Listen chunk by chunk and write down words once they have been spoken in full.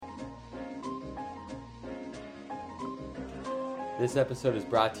This episode is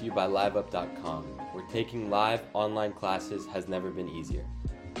brought to you by LiveUp.com, where taking live online classes has never been easier.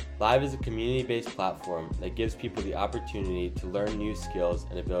 Live is a community-based platform that gives people the opportunity to learn new skills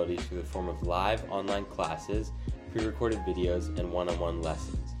and abilities through the form of live online classes, pre-recorded videos, and one-on-one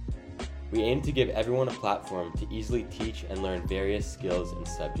lessons. We aim to give everyone a platform to easily teach and learn various skills and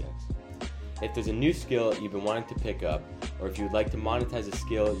subjects. If there's a new skill you've been wanting to pick up, or if you would like to monetize a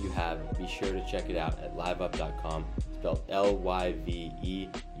skill you have, be sure to check it out at liveup.com, spelled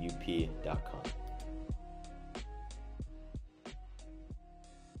LYVEUP.com.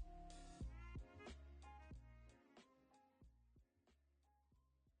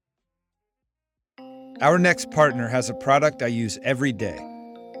 Our next partner has a product I use every day.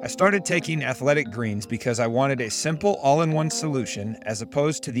 I started taking Athletic Greens because I wanted a simple all-in-one solution as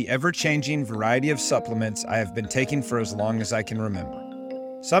opposed to the ever-changing variety of supplements I have been taking for as long as I can remember.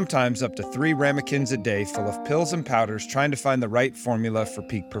 Sometimes up to 3 ramekins a day full of pills and powders trying to find the right formula for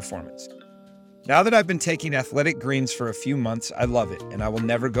peak performance. Now that I've been taking Athletic Greens for a few months, I love it and I will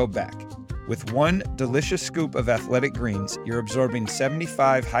never go back. With one delicious scoop of Athletic Greens, you're absorbing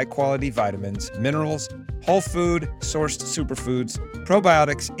 75 high-quality vitamins, minerals, whole food, sourced superfoods,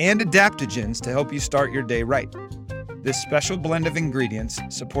 probiotics, and adaptogens to help you start your day right. This special blend of ingredients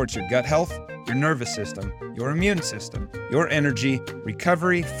supports your gut health, your nervous system, your immune system, your energy,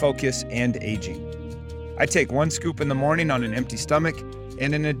 recovery, focus, and aging. I take 1 scoop in the morning on an empty stomach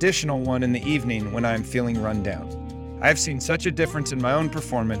and an additional 1 in the evening when I am feeling run down. I have seen such a difference in my own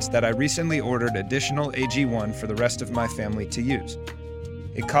performance that I recently ordered additional AG1 for the rest of my family to use.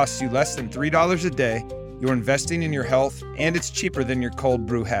 It costs you less than $3 a day, you're investing in your health, and it's cheaper than your cold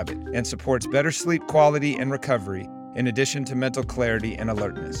brew habit, and supports better sleep quality and recovery, in addition to mental clarity and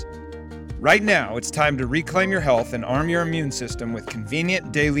alertness. Right now, it's time to reclaim your health and arm your immune system with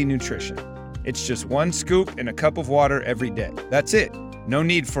convenient daily nutrition. It's just 1 scoop in a cup of water every day. That's it. No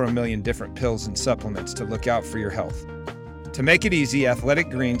need for a million different pills and supplements to look out for your health. To make it easy,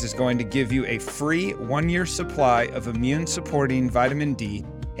 Athletic Greens is going to give you a free 1-year supply of immune-supporting vitamin D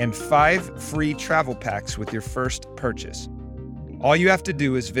and 5 free travel packs with your first purchase. All you have to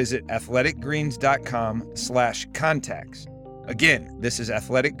do is visit athleticgreens.com/contacts. Again, this is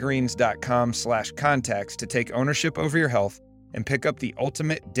athleticgreens.com/contacts to take ownership over your health and pick up the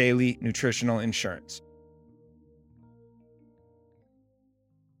ultimate daily nutritional insurance.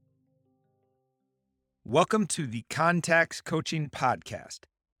 Welcome to the Contacts Coaching Podcast,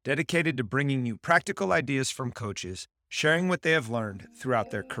 dedicated to bringing you practical ideas from coaches, sharing what they have learned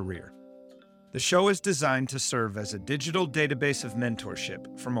throughout their career. The show is designed to serve as a digital database of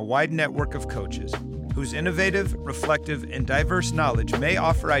mentorship from a wide network of coaches whose innovative, reflective, and diverse knowledge may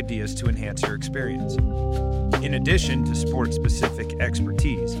offer ideas to enhance your experience. In addition to sport-specific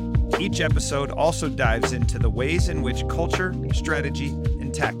expertise, each episode also dives into the ways in which culture, strategy,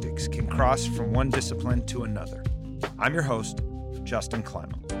 and tactics can cross from one discipline to another. I'm your host, Justin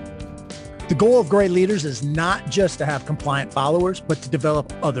Clymo. The goal of great leaders is not just to have compliant followers, but to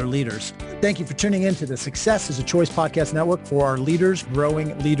develop other leaders. Thank you for tuning in to the Success is a Choice podcast network for our Leaders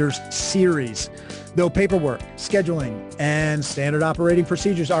Growing Leaders series. Though paperwork, scheduling, and standard operating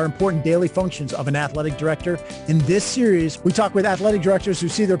procedures are important daily functions of an athletic director, in this series, we talk with athletic directors who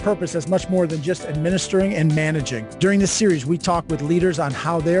see their purpose as much more than just administering and managing. During this series, we talk with leaders on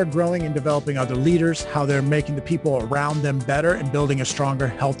how they're growing and developing other leaders, how they're making the people around them better, and building a stronger,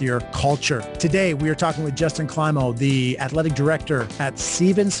 healthier culture. Today, we are talking with Justin Clymo, the athletic director at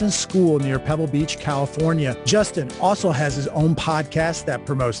Stevenson School near Pebble Beach, California. Justin also has his own podcast that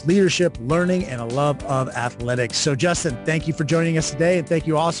promotes leadership, learning, and a love of athletics. So Justin, thank you for joining us today. And thank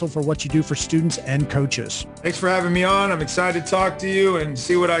you also for what you do for students and coaches. Thanks for having me on. I'm excited to talk to you and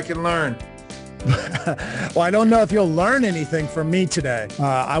see what I can learn. Well, I don't know if you'll learn anything from me today.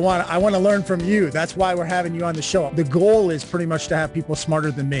 I want to learn from you. That's why we're having you on the show. The goal is pretty much to have people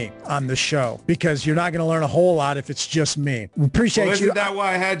smarter than me on the show, because you're not going to learn a whole lot if it's just me. We appreciate you. Isn't that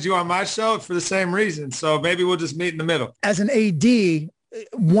why I had you on my show? For the same reason. So maybe we'll just meet in the middle. As an AD,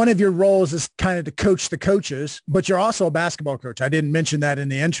 one of your roles is kind of to coach the coaches, but you're also a basketball coach. I didn't mention that in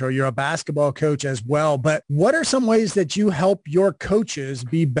the intro. You're a basketball coach as well. But what are some ways that you help your coaches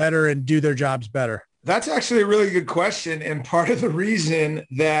be better and do their jobs better? That's actually a really good question. And part of the reason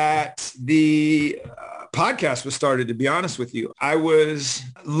that the podcast was started, to be honest with you, I was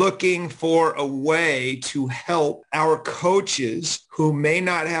looking for a way to help our coaches who may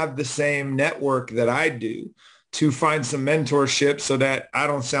not have the same network that I do, to find some mentorship so that I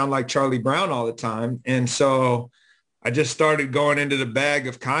don't sound like Charlie Brown all the time. And so I just started going into the bag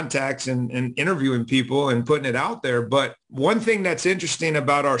of contacts and interviewing people and putting it out there. But one thing that's interesting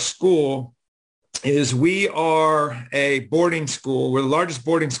about our school is we are a boarding school. We're the largest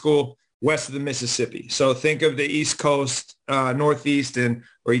boarding school west of the Mississippi. So think of the East Coast, Northeast, and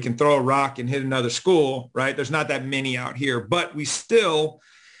where you can throw a rock and hit another school, right? There's not that many out here, but we still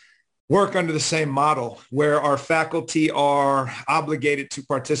work under the same model where our faculty are obligated to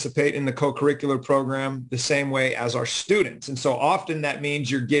participate in the co-curricular program the same way as our students. And so often that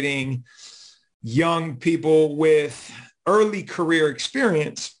means you're getting young people with early career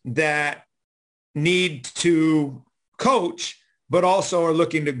experience that need to coach, but also are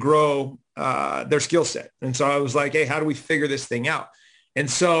looking to grow their skill set. And so I was like, hey, how do we figure this thing out? And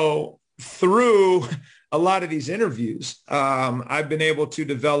so through a lot of these interviews, I've been able to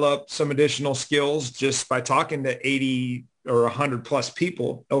develop some additional skills just by talking to 80 or 100 plus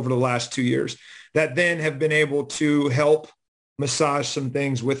people over the last 2 years that then have been able to help massage some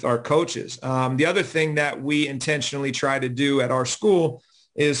things with our coaches. The other thing that we intentionally try to do at our school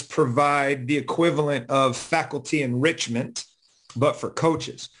is provide the equivalent of faculty enrichment, but for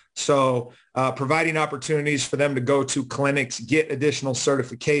coaches. So providing opportunities for them to go to clinics, get additional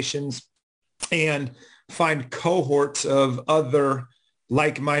certifications, and find cohorts of other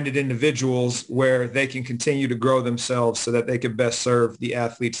like-minded individuals where they can continue to grow themselves so that they can best serve the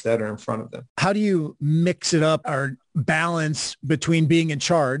athletes that are in front of them. How do you mix it up or balance between being in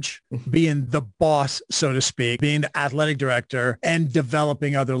charge, being the boss, so to speak, being the athletic director, and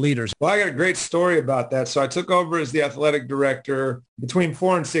developing other leaders? Well, I got a great story about that. So I took over as the athletic director between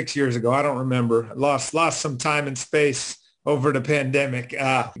 4 and 6 years ago. I don't remember. I lost some time and space over the pandemic.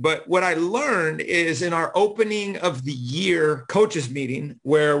 But what I learned is in our opening of the year coaches meeting,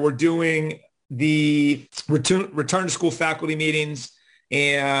 where we're doing the return to school faculty meetings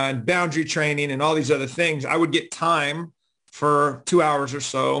and boundary training and all these other things, I would get time for 2 hours or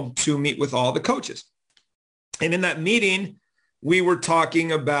so to meet with all the coaches. And in that meeting, we were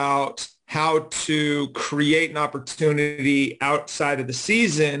talking about how to create an opportunity outside of the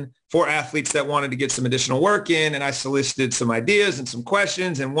season for athletes that wanted to get some additional work in. And I solicited some ideas and some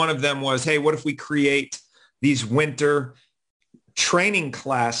questions. And one of them was, hey, what if we create these winter training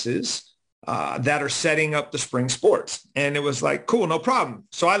classes that are setting up the spring sports? And it was like, cool, no problem.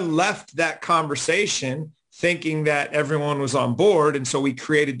 So I left that conversation thinking that everyone was on board. And so we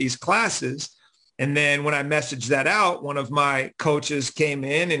created these classes. And then when I messaged that out, one of my coaches came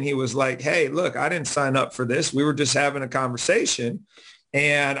in and he was like, hey, look, I didn't sign up for this. We were just having a conversation.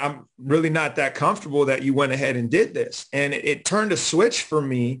 And I'm really not that comfortable that you went ahead and did this. And it turned a switch for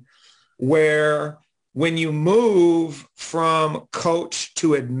me where when you move from coach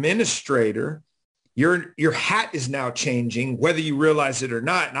to administrator, your hat is now changing, whether you realize it or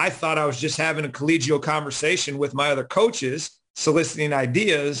not. And I thought I was just having a collegial conversation with my other coaches, soliciting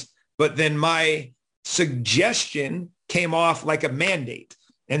ideas, but then my suggestion came off like a mandate.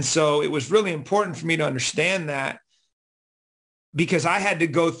 And so it was really important for me to understand that, because I had to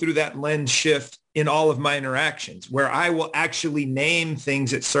go through that lens shift in all of my interactions where I will actually name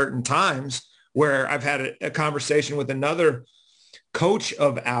things at certain times, where I've had a conversation with another coach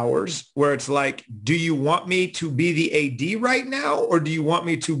of ours where it's like, do you want me to be the AD right now, or do you want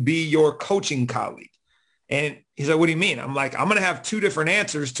me to be your coaching colleague? And he's like, what do you mean? I'm like, I'm going to have two different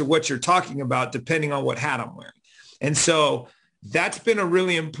answers to what you're talking about depending on what hat I'm wearing. And so that's been a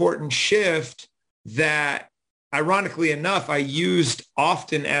really important shift that, ironically enough, I used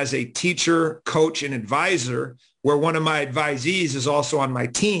often as a teacher, coach, and advisor, where one of my advisees is also on my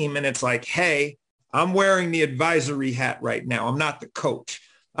team. And it's like, hey, I'm wearing the advisory hat right now. I'm not the coach.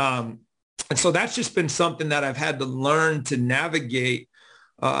 And so that's just been something that I've had to learn to navigate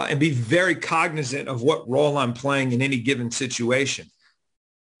and be very cognizant of what role I'm playing in any given situation.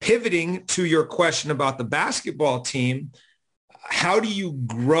 Pivoting to your question about the basketball team, how do you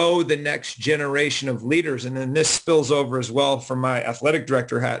grow the next generation of leaders? And then this spills over as well from my athletic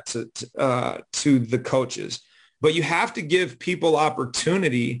director hat to the coaches. But you have to give people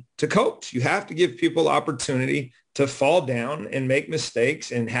opportunity to coach. You have to give people opportunity to fall down and make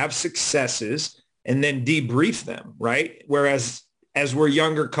mistakes and have successes and then debrief them, right? Whereas as we're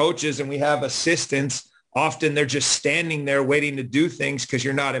younger coaches and we have assistants, often they're just standing there waiting to do things because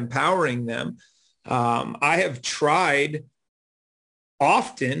you're not empowering them. I have tried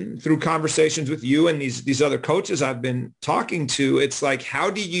often through conversations with you and these other coaches I've been talking to, it's like, how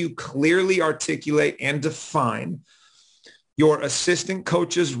do you clearly articulate and define your assistant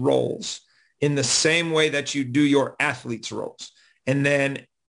coaches' roles in the same way that you do your athletes' roles, and then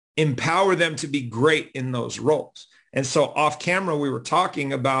empower them to be great in those roles? And so off camera, we were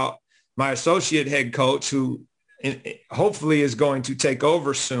talking about my associate head coach, who hopefully is going to take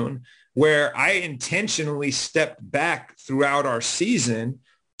over soon, where I intentionally stepped back throughout our season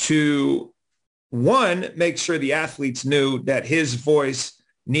to one, make sure the athletes knew that his voice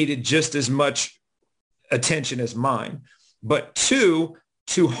needed just as much attention as mine. But two,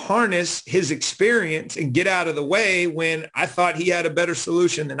 to harness his experience and get out of the way when I thought he had a better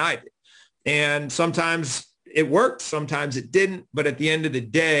solution than I did. And sometimes it worked, sometimes it didn't. But at the end of the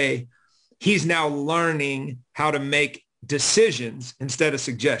day, he's now learning how to make decisions instead of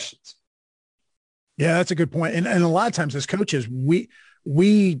suggestions. Yeah, that's a good point. And a lot of times as coaches, we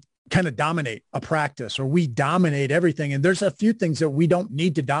kind of dominate a practice, or we dominate everything. And there's a few things that we don't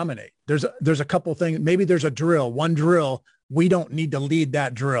need to dominate. There's a couple things. Maybe there's a drill, one drill. We don't need to lead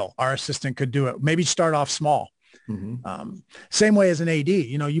that drill. Our assistant could do it. Maybe start off small. Mm-hmm. Same way as an AD.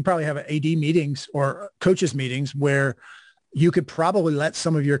 You probably have AD meetings or coaches meetings where you could probably let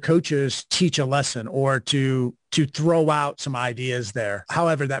some of your coaches teach a lesson, or to throw out some ideas there,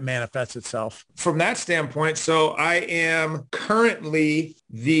 however that manifests itself. From that standpoint, so I am currently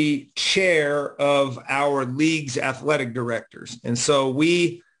the chair of our league's athletic directors. And so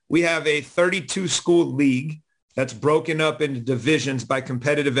we have a 32 school league that's broken up into divisions by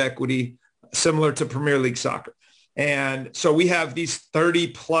competitive equity, similar to Premier League soccer. And so we have these 30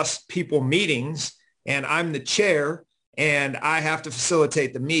 plus people meetings, and I'm the chair, and I have to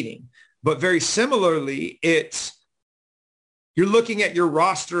facilitate the meeting. But very similarly, you're looking at your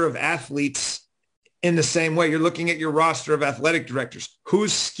roster of athletes in the same way. You're looking at your roster of athletic directors,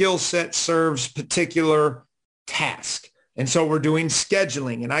 whose skill set serves particular task. And so we're doing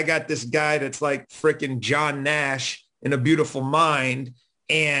scheduling, and I got this guy that's like freaking John Nash in A Beautiful Mind,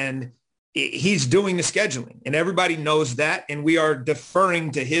 and he's doing the scheduling, and everybody knows that. And we are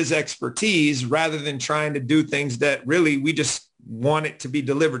deferring to his expertise rather than trying to do things that really we just want it to be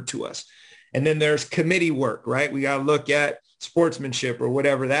delivered to us. And then there's committee work, right? We got to look at sportsmanship or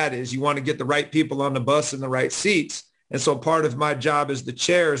whatever that is. You want to get the right people on the bus in the right seats. And so part of my job as the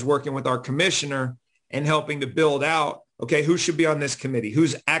chair is working with our commissioner and helping to build out, okay, who should be on this committee?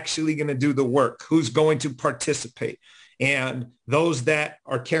 Who's actually going to do the work? Who's going to participate? And those that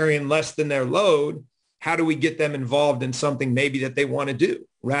are carrying less than their load, how do we get them involved in something maybe that they want to do,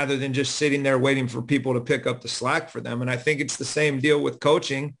 rather than just sitting there waiting for people to pick up the slack for them? And I think it's the same deal with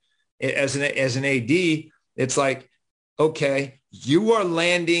coaching as an AD. It's like, okay, you are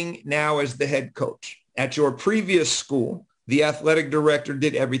landing now as the head coach. At your previous school, the athletic director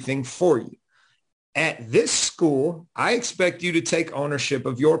did everything for you. At this school, I expect you to take ownership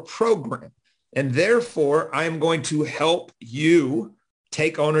of your program. And therefore, I am going to help you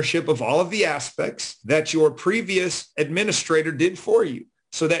take ownership of all of the aspects that your previous administrator did for you,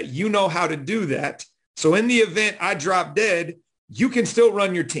 so that you know how to do that. So in the event I drop dead, you can still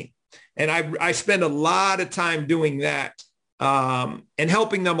run your team. And I spend a lot of time doing that and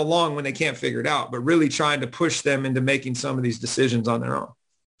helping them along when they can't figure it out, but really trying to push them into making some of these decisions on their own.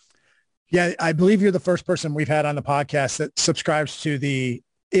 Yeah, I believe you're the first person we've had on the podcast that subscribes to the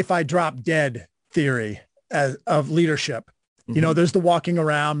if I drop dead theory of leadership. Mm-hmm. There's the walking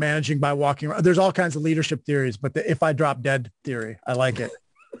around, managing by walking around. There's all kinds of leadership theories, but the if I drop dead theory, I like it.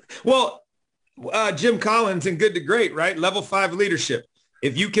 Well, Jim Collins and Good to Great, right? Level 5 leadership.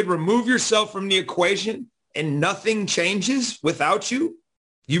 If you can remove yourself from the equation and nothing changes without you,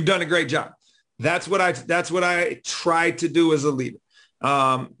 you've done a great job. That's what I try to do as a leader.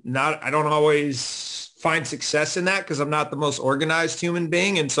 I don't always find success in that because I'm not the most organized human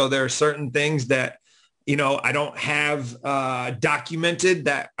being. And so there are certain things that, I don't have documented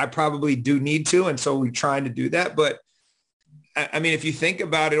that I probably do need to. And so we're trying to do that. But I mean, if you think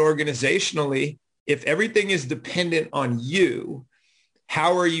about it organizationally, if everything is dependent on you,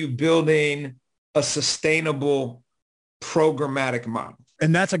 how are you building a sustainable programmatic model?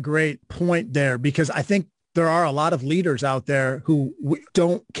 And that's a great point there, because I think there are a lot of leaders out there who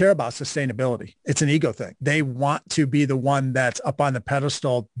don't care about sustainability. It's an ego thing. They want to be the one that's up on the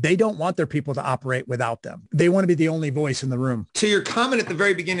pedestal. They don't want their people to operate without them. They want to be the only voice in the room. To your comment at the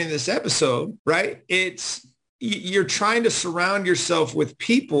very beginning of this episode, right? You're trying to surround yourself with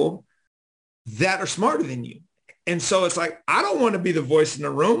people that are smarter than you. And so it's like, I don't want to be the voice in the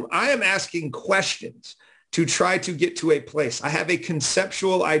room. I am asking questions to try to get to a place. I have a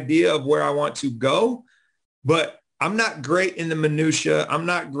conceptual idea of where I want to go, but I'm not great in the minutia. I'm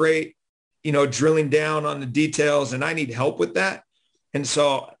not great, drilling down on the details, and I need help with that. And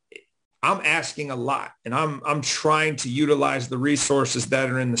so I'm asking a lot, and I'm trying to utilize the resources that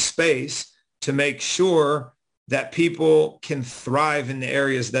are in the space to make sure that people can thrive in the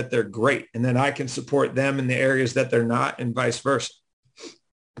areas that they're great, and then I can support them in the areas that they're not, and vice versa.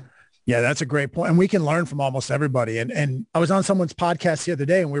 Yeah, that's a great point. And we can learn from almost everybody. And I was on someone's podcast the other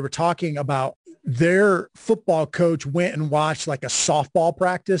day, and we were talking about their football coach went and watched like a softball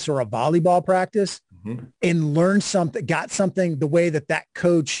practice or a volleyball practice and learned something, got something the way that that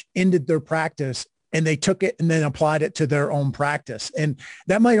coach ended their practice, and they took it and then applied it to their own practice. And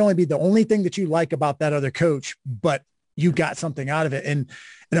that might only be the only thing that you like about that other coach, but you got something out of it. And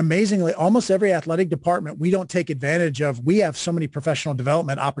amazingly, almost every athletic department, we don't take advantage of. We have so many professional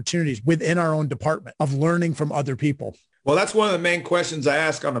development opportunities within our own department of learning from other people. Well, that's one of the main questions I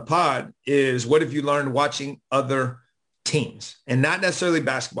ask on the pod is, what have you learned watching other teams, and not necessarily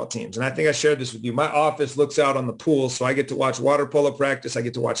basketball teams? And I think I shared this with you. My office looks out on the pool, so I get to watch water polo practice. I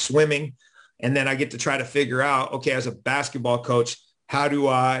get to watch swimming. And then I get to try to figure out, okay, as a basketball coach, how do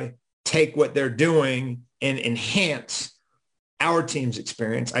I take what they're doing and enhance our team's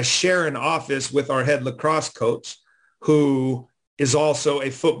experience? I share an office with our head lacrosse coach, who is also a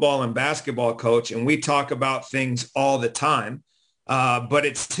football and basketball coach. And we talk about things all the time. But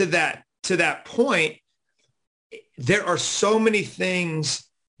it's to that point, there are so many things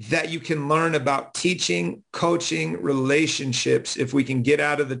that you can learn about teaching, coaching, relationships, if we can get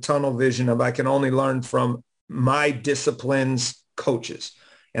out of the tunnel vision of I can only learn from my discipline's coaches.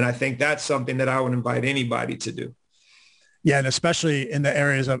 And I think that's something that I would invite anybody to do. Yeah, and especially in the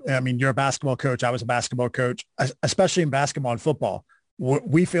areas of, I mean, you're a basketball coach. I was a basketball coach, especially in basketball and football.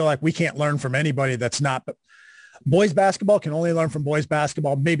 We feel like we can't learn from anybody that's not. Boys basketball can only learn from boys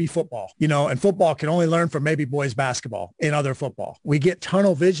basketball, maybe football, and football can only learn from maybe boys basketball in other football. We get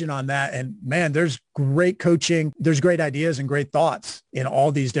tunnel vision on that. And man, there's great coaching. There's great ideas and great thoughts in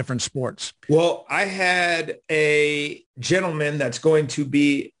all these different sports. Well, I had a gentleman that's going to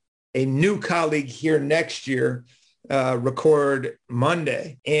be a new colleague here next year, record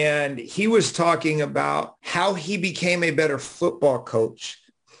Monday. And he was talking about how he became a better football coach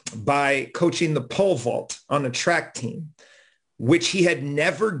by coaching the pole vault on a track team, which he had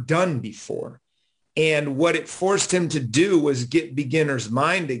never done before. And what it forced him to do was get beginner's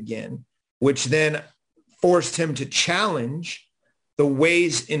mind again, which then forced him to challenge the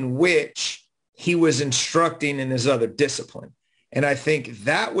ways in which he was instructing in his other discipline. And I think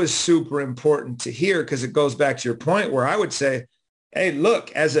that was super important to hear, because it goes back to your point where I would say, hey,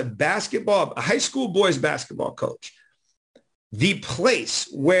 look, as a high school boys basketball coach, the place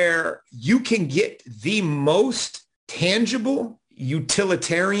where you can get the most tangible,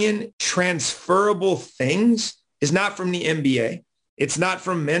 utilitarian, transferable things is not from the NBA. It's not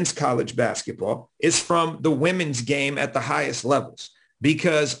from men's college basketball. It's from the women's game at the highest levels,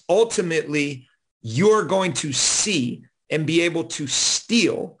 because ultimately you're going to see and be able to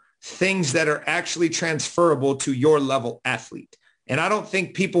steal things that are actually transferable to your level athlete. And I don't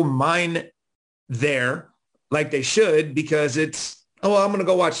think people mine there like they should, because it's, oh, well, I'm going to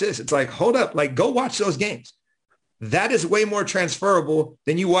go watch this. It's like, hold up, like go watch those games. That is way more transferable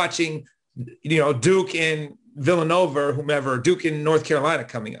than you watching, Duke and Villanova or whomever, Duke in North Carolina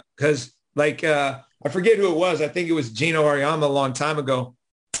coming up. Because I forget who it was. I think it was Gino Ariama a long time ago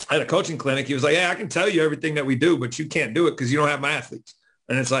at a coaching clinic. He was like, hey, I can tell you everything that we do, but you can't do it because you don't have my athletes.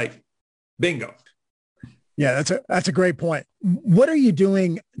 And it's like, bingo. Yeah, that's a great point. What are you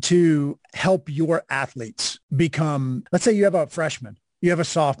doing to help your athletes become, let's say you have a freshman, you have a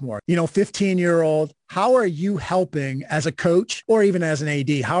sophomore, 15-year-old. How are you helping as a coach or even as an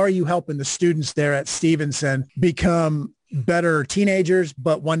AD? How are you helping the students there at Stevenson become better teenagers,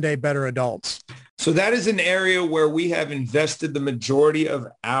 but one day better adults? So that is an area where we have invested the majority of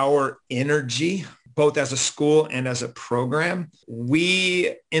our energy, both as a school and as a program.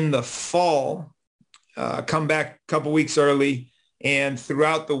 We, in the fall, come back a couple weeks early, and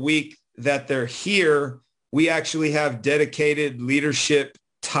throughout the week that they're here, we actually have dedicated leadership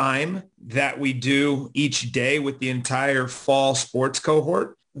time that we do each day with the entire fall sports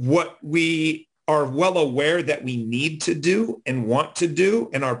cohort. What we are well aware that we need to do and want to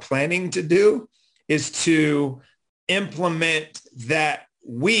do and are planning to do is to implement that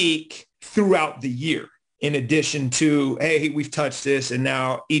week throughout the year. In addition to, hey, we've touched this, and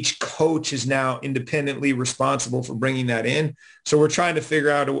now each coach is now independently responsible for bringing that in. So we're trying to figure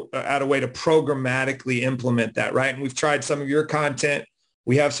out a way to programmatically implement that, right? And we've tried some of your content.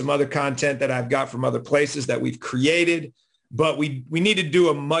 We have some other content that I've got from other places that we've created, but we need to do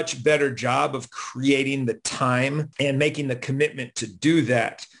a much better job of creating the time and making the commitment to do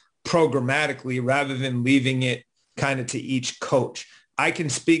that programmatically rather than leaving it kind of to each coach. I can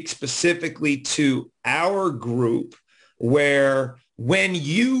speak specifically to our group where when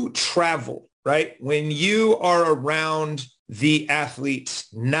you travel, right, when you are around the athletes,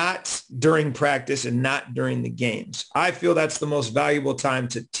 not during practice and not during the games, I feel that's the most valuable time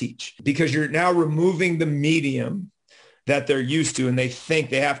to teach, because you're now removing the medium that they're used to, and they think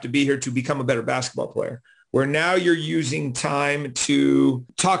they have to be here to become a better basketball player, where now you're using time to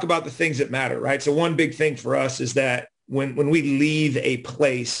talk about the things that matter, right? So one big thing for us is that when we leave a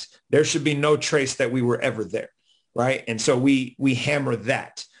place, there should be no trace that we were ever there, right? And so we hammer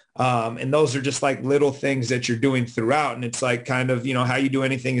that. And those are just like little things that you're doing throughout. And it's like kind of, how you do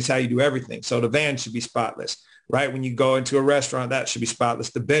anything is how you do everything. So the van should be spotless, right? When you go into a restaurant, that should be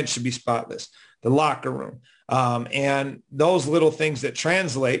spotless. The bench should be spotless, the locker room. And those little things that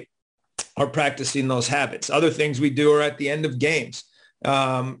translate are practicing those habits. Other things we do are at the end of games.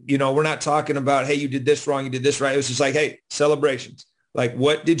 We're not talking about, hey, you did this wrong, you did this right. It was just like, hey, celebrations. Like,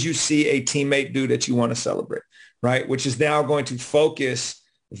 what did you see a teammate do that you want to celebrate, right? Which is now going to focus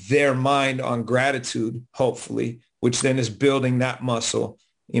their mind on gratitude, hopefully, which then is building that muscle,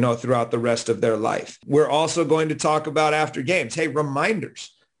 throughout the rest of their life. We're also going to talk about after games, hey,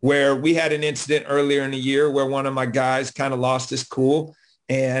 reminders, where we had an incident earlier in the year where one of my guys kind of lost his cool.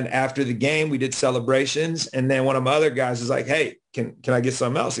 And after the game, we did celebrations. And then one of my other guys is like, hey, can I get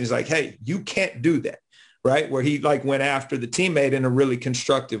something else? And he's like, hey, you can't do that, right? Where he went after the teammate in a really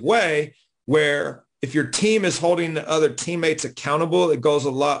constructive way, where if your team is holding the other teammates accountable, it goes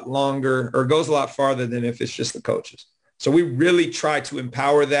a lot longer, or goes a lot farther than if it's just the coaches. So we really try to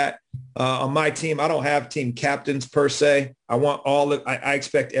empower that. On my team, I don't have team captains per se. I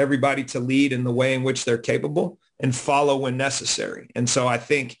expect everybody to lead in the way in which they're capable and follow when necessary. And so I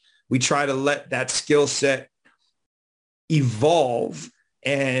think we try to let that skill set evolve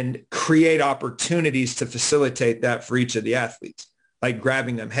and create opportunities to facilitate that for each of the athletes, like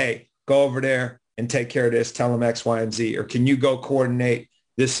grabbing them, hey, go over there and take care of this, tell them X, Y, and Z, or can you go coordinate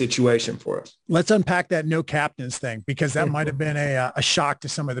this situation for us? Let's unpack that no captains thing, because that might have been a shock to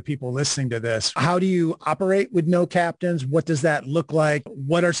some of the people listening to this. How do you operate with no captains? What does that look like?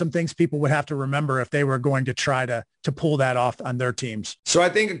 What are some things people would have to remember if they were going to try to pull that off on their teams? So I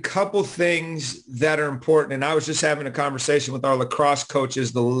think a couple things that are important, and I was just having a conversation with our lacrosse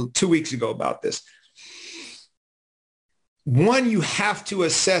coaches 2 weeks ago about this. One, you have to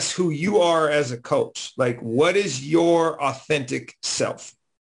assess who you are as a coach. Like, what is your authentic self?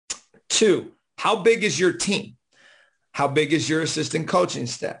 Two, how big is your team? How big is your assistant coaching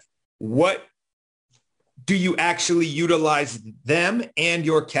staff? What do you actually utilize them and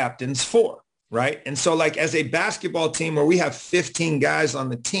your captains for, right? And so as a basketball team where we have 15 guys on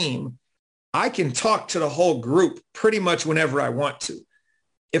the team, I can talk to the whole group pretty much whenever I want to.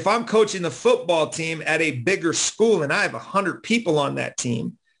 If I'm coaching the football team at a bigger school and I have 100 people on that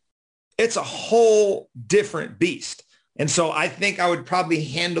team, it's a whole different beast. And so I think I would probably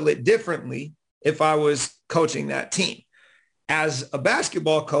handle it differently if I was coaching that team. As a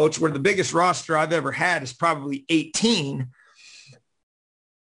basketball coach, where the biggest roster I've ever had is probably 18,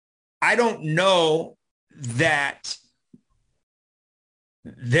 I don't know that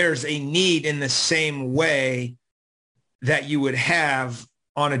there's a need in the same way that you would have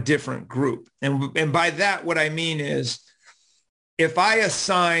on a different group. And by that, what I mean is, if I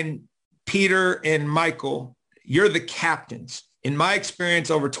assign Peter and Michael, you're the captains. In my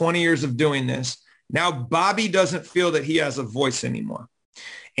experience, over 20 years of doing this, now Bobby doesn't feel that he has a voice anymore.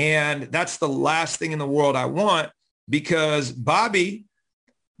 And that's the last thing in the world I want, because Bobby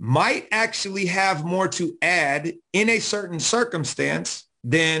might actually have more to add in a certain circumstance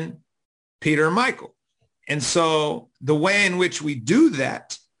than Peter and Michael. And so the way in which we do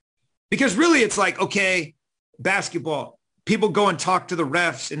that, because really it's like, okay, basketball, people go and talk to the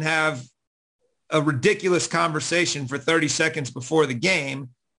refs and have a ridiculous conversation for 30 seconds before the game,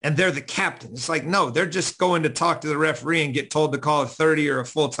 and they're the captain. It's like, no, they're just going to talk to the referee and get told to call a 30 or a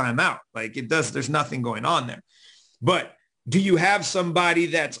full timeout. There's nothing going on there. But do you have somebody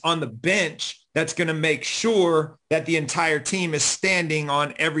that's on the bench that's going to make sure that the entire team is standing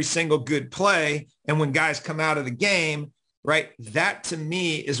on every single good play? And when guys come out of the game, right, that to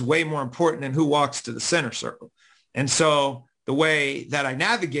me is way more important than who walks to the center circle. And so the way that I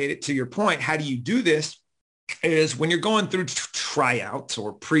navigate it, to your point, how do you do this, is when you're going through tryouts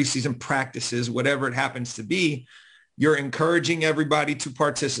or preseason practices, whatever it happens to be, you're encouraging everybody to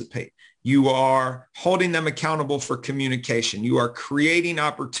participate. You are holding them accountable for communication. You are creating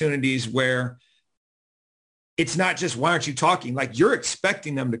opportunities where it's not just, why aren't you talking? You're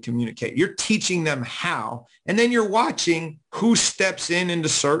expecting them to communicate. You're teaching them how. And then you're watching who steps into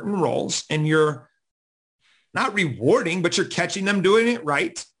certain roles, and you're not rewarding, but you're catching them doing it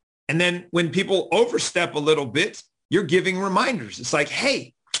right. And then when people overstep a little bit, you're giving reminders. It's like,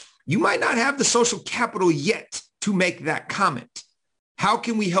 hey, you might not have the social capital yet to make that comment. How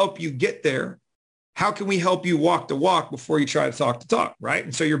can we help you get there? How can we help you walk the walk before you try to talk the talk, right?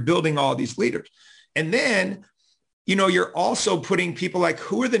 And so you're building all these leaders. And then you're also putting people like,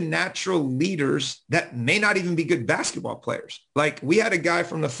 who are the natural leaders that may not even be good basketball players? Like, we had a guy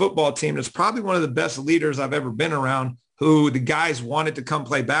from the football team that's probably one of the best leaders I've ever been around, who the guys wanted to come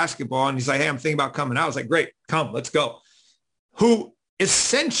play basketball. And he's like, hey, I'm thinking about coming out. I was like, great, come, let's go. Who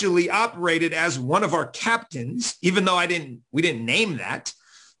essentially operated as one of our captains, even though we didn't name that,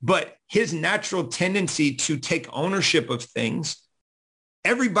 but his natural tendency to take ownership of things,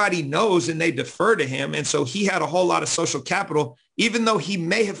 everybody knows and they defer to him. And so he had a whole lot of social capital, even though he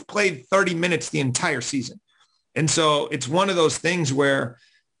may have played 30 minutes the entire season. And so it's one of those things where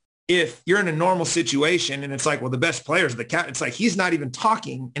if you're in a normal situation and it's like, well, the best player is the captain, it's like, he's not even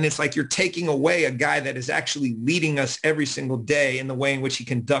talking. And it's like, you're taking away a guy that is actually leading us every single day in the way in which he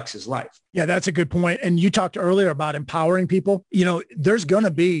conducts his life. Yeah, that's a good point. And you talked earlier about empowering people. There's going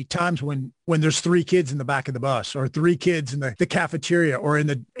to be times when there's 3 kids in the back of the bus or 3 kids in the cafeteria or in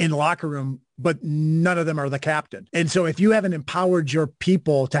the locker room, but none of them are the captain. And so if you haven't empowered your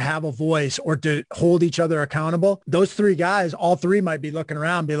people to have a voice or to hold each other accountable, those 3 guys, all 3 might be looking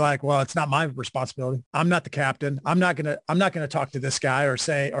around and be like, well, it's not my responsibility. I'm not the captain. I'm not going to talk to this guy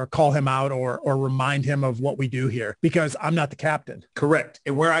or call him out or remind him of what we do here because I'm not the captain. Correct.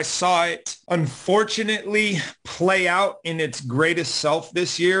 And where I saw it unfortunately play out in its greatest self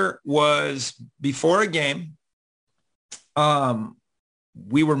this year was before a game.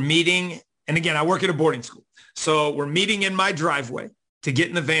 We were meeting. And again, I work at a boarding school. So we're meeting in my driveway to get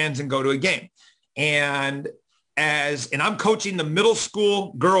in the vans and go to a game. And I'm coaching the middle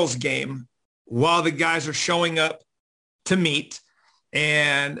school girls game while the guys are showing up to meet.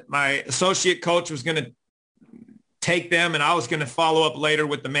 And my associate coach was going to take them and I was going to follow up later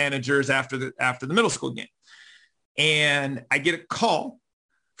with the managers after the middle school game. And I get a call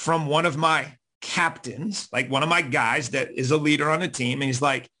from one of my captains, like one of my guys that is a leader on the team. And he's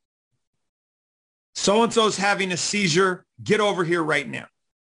like, so-and-so's having a seizure. Get over here right now.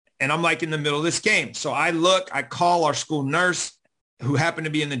 And I'm like in the middle of this game. So I call our school nurse who happened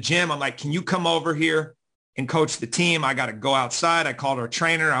to be in the gym. I'm like, can you come over here and coach the team? I got to go outside. I called our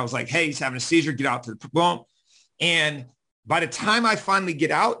trainer. I was like, hey, he's having a seizure. Get out to the boom. And by the time I finally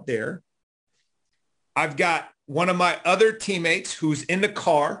get out there, I've got one of my other teammates who's in the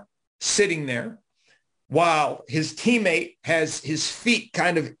car sitting there while his teammate has his feet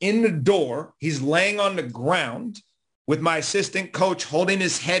kind of in the door. He's laying on the ground with my assistant coach holding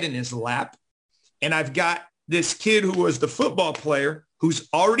his head in his lap. And I've got this kid who was the football player who's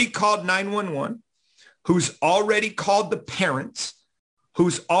already called 911, who's already called the parents,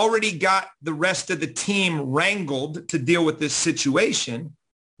 who's already got the rest of the team wrangled to deal with this situation,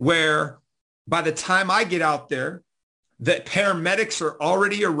 where by the time I get out there, the paramedics are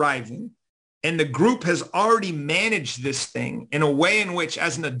already arriving and the group has already managed this thing in a way in which,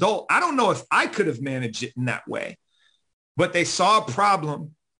 as an adult, I don't know if I could have managed it in that way, but they saw a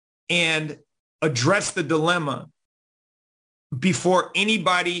problem and addressed the dilemma before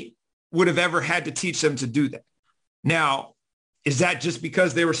anybody would have ever had to teach them to do that. Now, is that just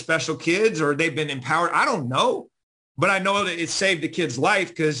because they were special kids or they've been empowered? I don't know. But I know that it saved the kid's life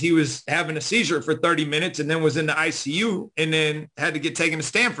because he was having a seizure for 30 minutes and then was in the ICU and then had to get taken to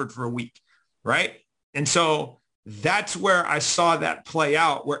Stanford for a week, right? And so that's where I saw that play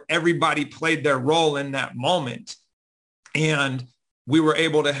out, where everybody played their role in that moment. And we were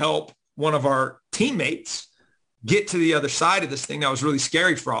able to help one of our teammates get to the other side of this thing that was really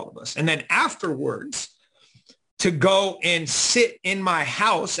scary for all of us. And then afterwards, to go and sit in my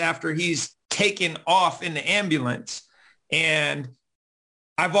house after he's taken off in the ambulance. And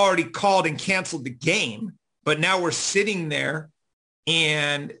I've already called and canceled the game, but now we're sitting there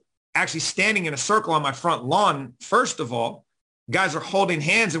and actually standing in a circle on my front lawn. First of all, guys are holding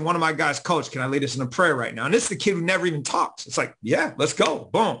hands and one of my guys, coach, can I lead us in a prayer right now? And this is the kid who never even talks. It's like, yeah, let's go.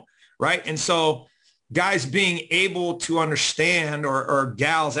 Boom. Right. And so guys being able to understand, or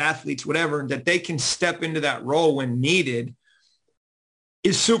gals, athletes, whatever, that they can step into that role when needed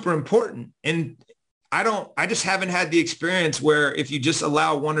is super important. And I just haven't had the experience where if you just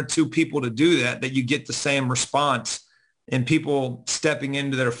allow 1 or 2 people to do that you get the same response and people stepping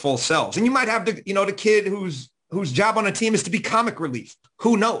into their full selves. And you might have the kid whose job on a team is to be comic relief.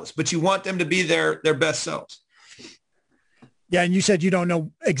 Who knows? But you want them to be their best selves. Yeah. And you said you don't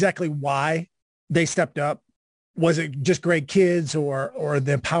know exactly why they stepped up. Was it just great kids or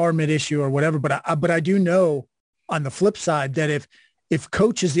the empowerment issue or whatever? But I do know on the flip side that if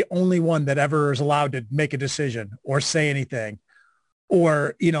coach is the only one that ever is allowed to make a decision or say anything,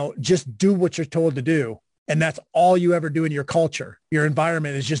 or, just do what you're told to do, and that's all you ever do in your culture, your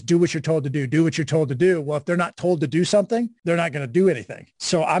environment is just do what you're told to do what you're told to do. Well, if they're not told to do something, they're not going to do anything.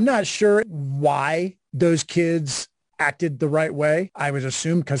 So I'm not sure why those kids acted the right way, I would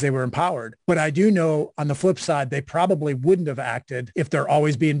assume, because they were empowered. But I do know on the flip side, they probably wouldn't have acted if they're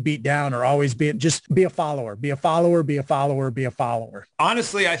always being beat down or always being, just be a follower, be a follower, be a follower, be a follower.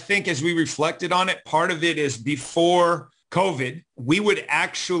 Honestly, I think as we reflected on it, part of it is before COVID, we would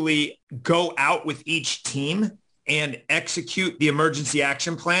actually go out with each team and execute the emergency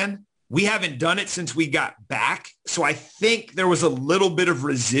action plan. We haven't done it since we got back. So I think there was a little bit of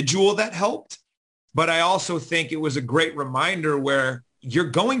residual that helped. But I also think it was a great reminder where you're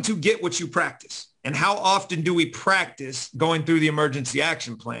going to get what you practice. And how often do we practice going through the emergency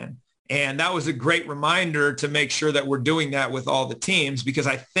action plan? And that was a great reminder to make sure that we're doing that with all the teams, because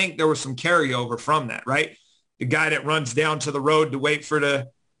I think there was some carryover from that, right? The guy that runs down to the road to wait for the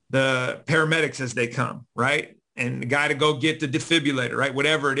paramedics as they come, right? And the guy to go get the defibrillator, right?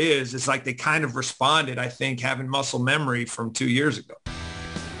 Whatever it is, it's like they kind of responded, I think, having muscle memory from 2 years ago.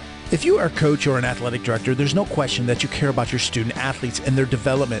 If you are a coach or an athletic director, there's no question that you care about your student athletes and their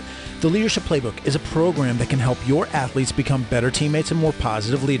development. The Leadership Playbook is a program that can help your athletes become better teammates and more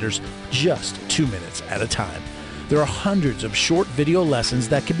positive leaders, just 2 minutes at a time. There are hundreds of short video lessons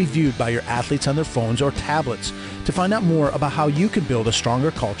that can be viewed by your athletes on their phones or tablets. To find out more about how you can build a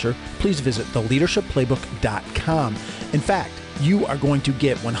stronger culture, please visit theleadershipplaybook.com. In fact, you are going to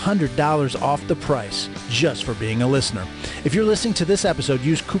get $100 off the price just for being a listener. If you're listening to this episode,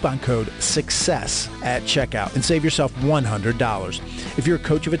 use coupon code SUCCESS at checkout and save yourself $100. If you're a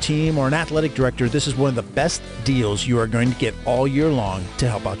coach of a team or an athletic director, this is one of the best deals you are going to get all year long to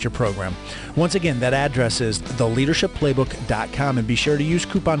help out your program. Once again, that address is theleadershipplaybook.com, and be sure to use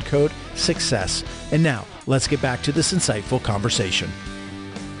coupon code SUCCESS. And now, let's get back to this insightful conversation.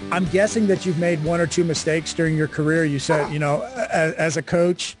 I'm guessing that you've made one or two mistakes during your career. You said, as a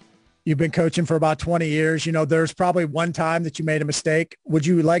coach, you've been coaching for about 20 years. There's probably one time that you made a mistake. Would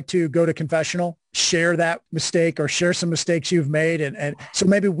you like to go to confessional, share that mistake, or share some mistakes you've made? And so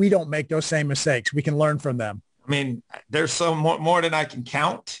maybe we don't make those same mistakes. We can learn from them. I mean, there's so more than I can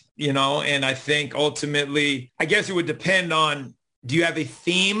count, and I think ultimately, I guess it would depend on, do you have a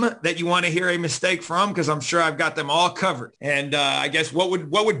theme that you want to hear a mistake from? Because I'm sure I've got them all covered. And I guess what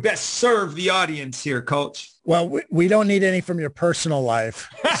would best serve the audience here, Coach? Well, we don't need any from your personal life.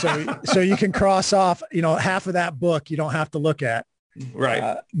 So you can cross off, half of that book you don't have to look at.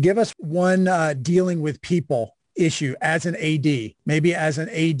 Right. Give us one dealing with people issue as an AD, maybe as an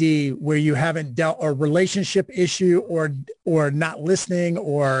AD where you haven't dealt, or relationship issue, or not listening,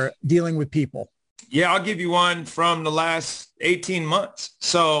 or dealing with people. Yeah, I'll give you one from the last 18 months.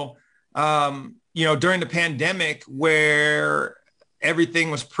 So, during the pandemic, where everything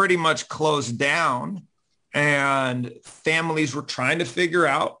was pretty much closed down and families were trying to figure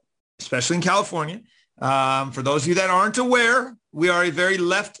out, especially in California, for those of you that aren't aware, we are a very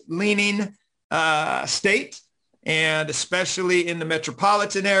left-leaning state, and especially in the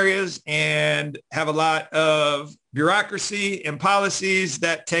metropolitan areas, and have a lot of bureaucracy and policies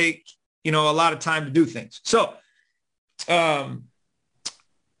that take a lot of time to do things. So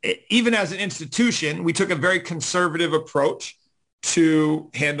even as an institution, we took a very conservative approach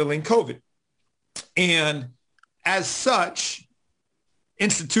to handling COVID. And as such,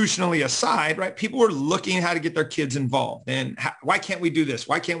 institutionally aside, right, people were looking at how to get their kids involved. And why can't we do this?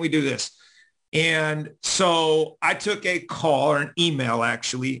 Why can't we do this? And so I took a call, or an email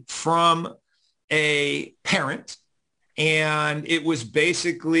actually, from a parent. And it was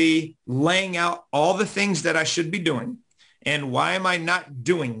basically laying out all the things that I should be doing and why am I not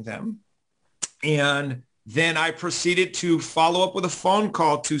doing them. And then I proceeded to follow up with a phone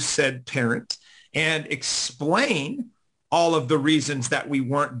call to said parent and explain all of the reasons that we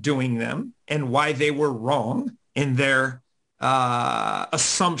weren't doing them and why they were wrong in their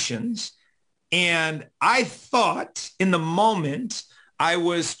assumptions. And I thought in the moment I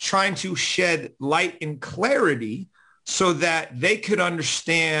was trying to shed light and clarity so that they could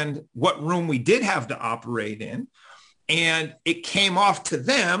understand what room we did have to operate in. And it came off to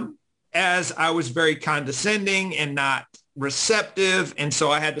them as I was very condescending and not receptive. And so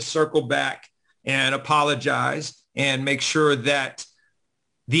I had to circle back and apologize and make sure that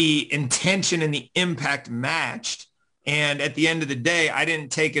the intention and the impact matched. And at the end of the day, I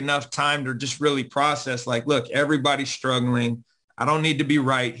didn't take enough time to just really process, like, look, everybody's struggling. I don't need to be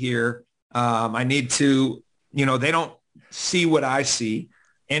right here. I need to, they don't see what I see,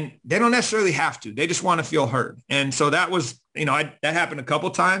 and they don't necessarily have to. They just want to feel heard. And so that was, that happened a couple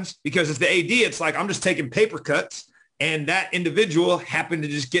times, because as the AD, it's like I'm just taking paper cuts, and that individual happened to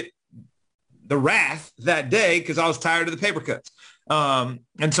just get the wrath that day because I was tired of the paper cuts.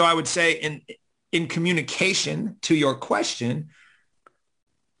 And so I would say in communication to your question,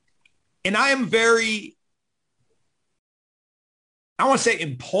 and I am very I don't want to say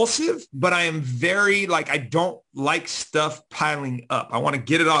impulsive, but I am very I don't like stuff piling up. I want to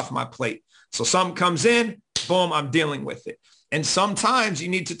get it off my plate. So something comes in, boom, I'm dealing with it. And sometimes you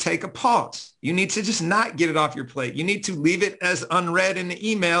need to take a pause. You need to just not get it off your plate. You need to leave it as unread in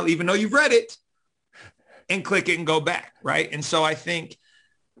the email, even though you've read it, and click it and go back, right? And so I think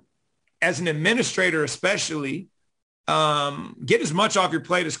as an administrator especially, get as much off your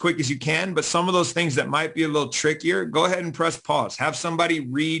plate as quick as you can, but some of those things that might be a little trickier, go ahead and press pause. Have somebody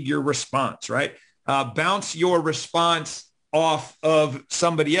read your response, right? Bounce your response off of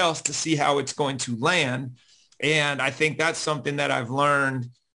somebody else to see how it's going to land. And I think that's something that I've learned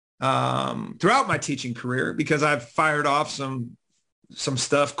throughout my teaching career, because I've fired off some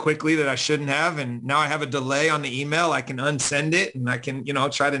stuff quickly that I shouldn't have. And now I have a delay on the email. I can unsend it and I can,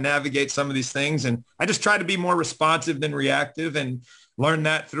 try to navigate some of these things. And I just try to be more responsive than reactive, and learn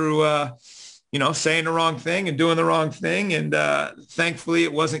that through, saying the wrong thing and doing the wrong thing. And thankfully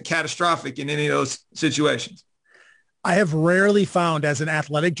it wasn't catastrophic in any of those situations. I have rarely found, as an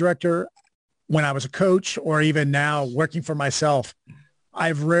athletic director, when I was a coach or even now working for myself,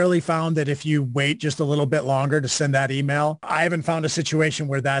 I've rarely found that if you wait just a little bit longer to send that email, I haven't found a situation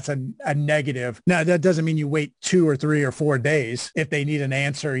where that's a negative. Now, that doesn't mean you wait 2 or 3 or 4 days if they need an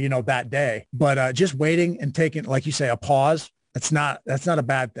answer, that day. But just waiting and taking, like you say, a pause, that's not a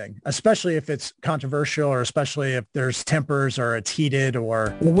bad thing, especially if it's controversial, or especially if there's tempers or it's heated. Or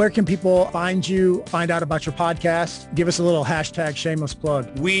where can people find you, find out about your podcast? Give us a little #shameless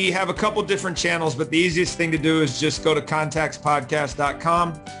plug. We have a couple different channels, but the easiest thing to do is just go to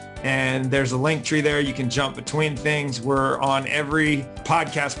contactspodcast.com. And there's a link tree there. You can jump between things. We're on every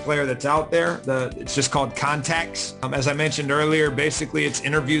podcast player that's out there. It's just called Contacts. As I mentioned earlier, basically it's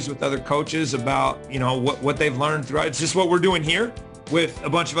interviews with other coaches about, what they've learned throughout. It's just what we're doing here with a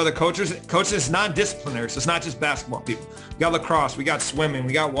bunch of other coaches. Coaches, non-disciplinary. So it's not just basketball people. We got lacrosse, we got swimming,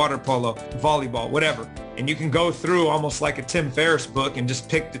 we got water polo, volleyball, whatever. And you can go through almost like a Tim Ferriss book and just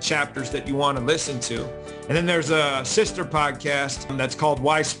pick the chapters that you want to listen to. And then there's a sister podcast that's called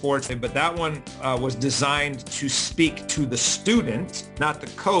Why Sports, but that one was designed to speak to the student, not the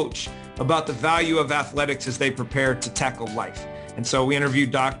coach, about the value of athletics as they prepare to tackle life. And so we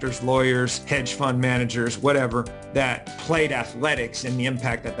interviewed doctors, lawyers, hedge fund managers, whatever, that played athletics and the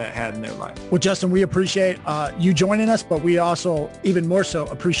impact that had in their life. Well, Justin, we appreciate you joining us, but we also even more so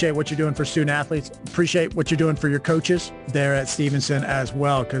appreciate what you're doing for student athletes. Appreciate what you're doing for your coaches there at Stevenson as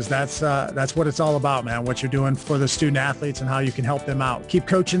well, because that's what it's all about, man, what you're doing for the student athletes and how you can help them out. Keep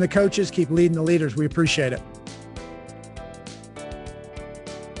coaching the coaches, keep leading the leaders. We appreciate it.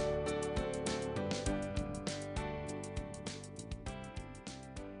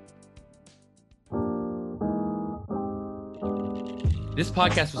 This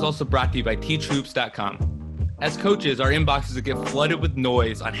podcast was also brought to you by teachhoops.com. As coaches, our inboxes get flooded with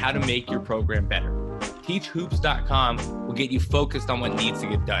noise on how to make your program better. Teachhoops.com will get you focused on what needs to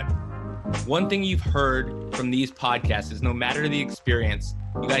get done. One thing you've heard from these podcasts is no matter the experience,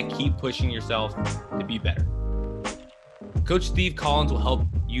 you got to keep pushing yourself to be better. Coach Steve Collins will help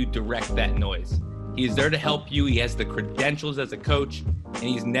you direct that noise. He is there to help you. He has the credentials as a coach, and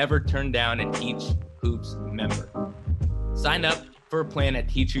he's never turned down a Teach Hoops member. Sign up for a plan at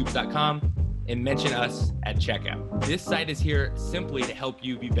teachhoops.com and mention us at checkout. This site is here simply to help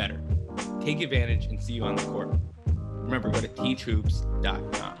you be better. Take advantage and see you on the court. Remember, go to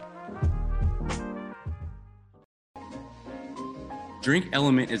teachhoops.com. Drink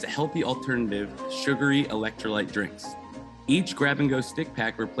Element is a healthy alternative to sugary electrolyte drinks. Each grab-and-go stick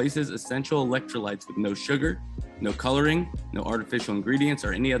pack replaces essential electrolytes with no sugar, no coloring, no artificial ingredients,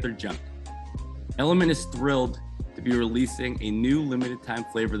 or any other junk. Element is thrilled to be releasing a new limited time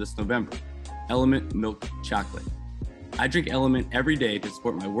flavor this November, Element Milk Chocolate. I drink Element every day to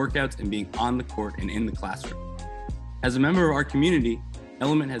support my workouts and being on the court and in the classroom. As a member of our community,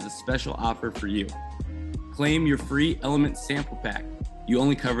 Element has a special offer for you. Claim your free Element sample pack. You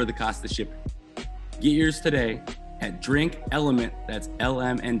only cover the cost of shipping. Get yours today at drinkelement, that's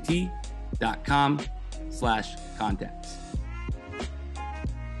LMNT.com/contacts.